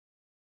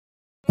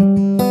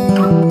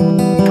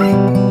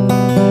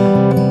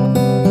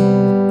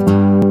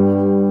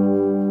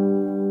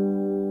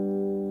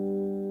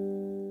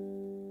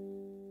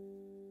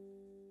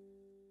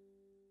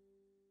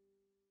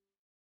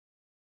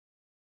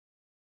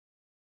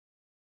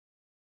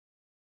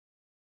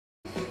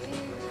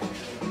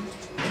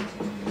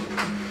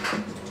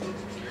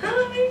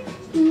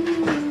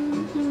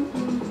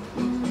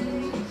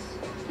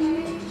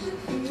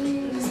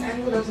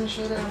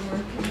sure that I'm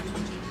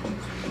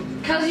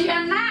working. Cause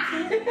you're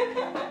not!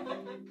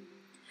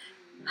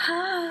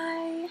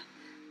 Hi!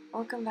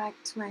 Welcome back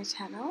to my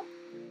channel.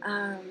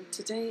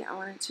 Today I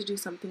wanted to do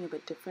something a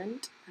bit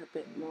different, a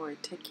bit more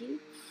techy.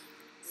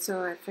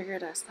 So I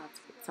figured I'd start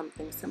with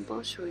something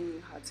simple, showing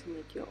you how to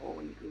make your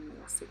own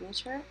email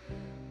signature.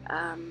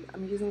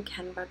 I'm using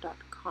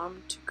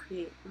Canva.com to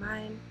create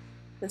mine.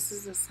 This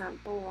is a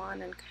sample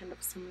one and kind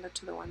of similar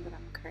to the one that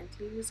I'm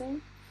currently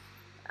using.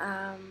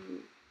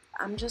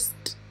 I'm just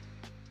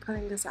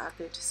putting this out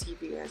there to see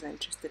if you guys are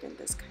interested in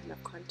this kind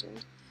of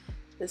content.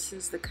 This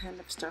is the kind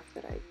of stuff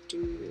that I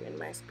do in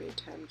my spare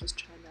time, just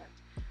trying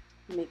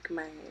to make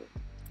my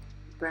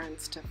brand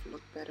stuff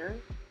look better.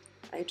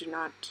 I do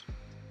not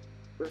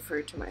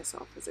refer to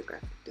myself as a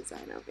graphic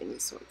designer of any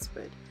sorts,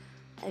 but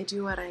I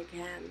do what I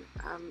can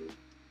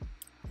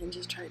and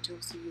just try to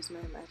also use my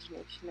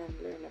imagination and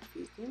learn a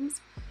few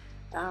things.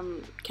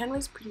 Canva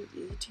is pretty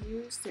easy to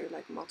use. There are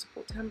like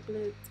multiple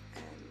templates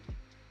and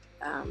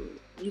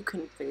you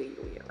can figure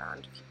your way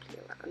around if you play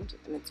around,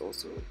 and it's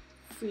also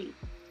free.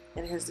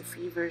 It has the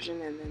free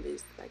version and then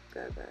there's like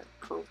the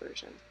pro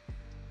version.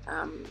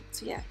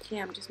 So yeah,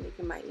 here I'm just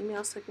making my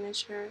email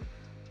signature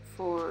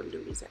for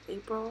Louisa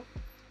April.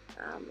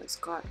 It's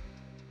got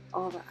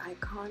all the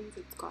icons,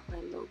 it's got my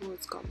logo,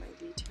 it's got my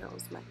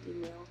details, my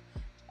email,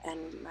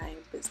 and my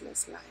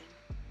business line.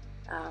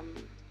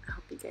 I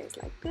hope you guys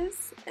like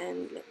this,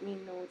 and let me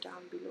know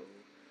down below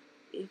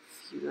if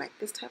you like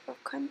this type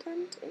of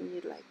content and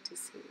you'd like to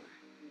see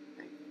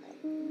more.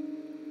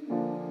 Bye.